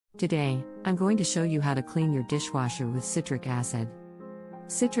Today, I'm going to show you how to clean your dishwasher with citric acid.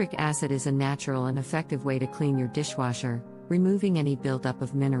 Citric acid is a natural and effective way to clean your dishwasher, removing any buildup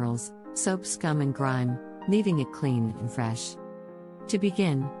of minerals, soap, scum, and grime, leaving it clean and fresh. To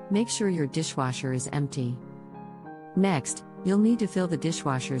begin, make sure your dishwasher is empty. Next, you'll need to fill the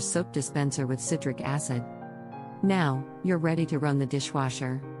dishwasher's soap dispenser with citric acid. Now, you're ready to run the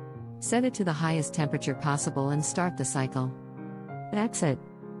dishwasher. Set it to the highest temperature possible and start the cycle. That's it.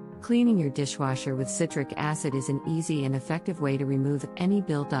 Cleaning your dishwasher with citric acid is an easy and effective way to remove any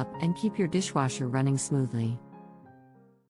buildup and keep your dishwasher running smoothly.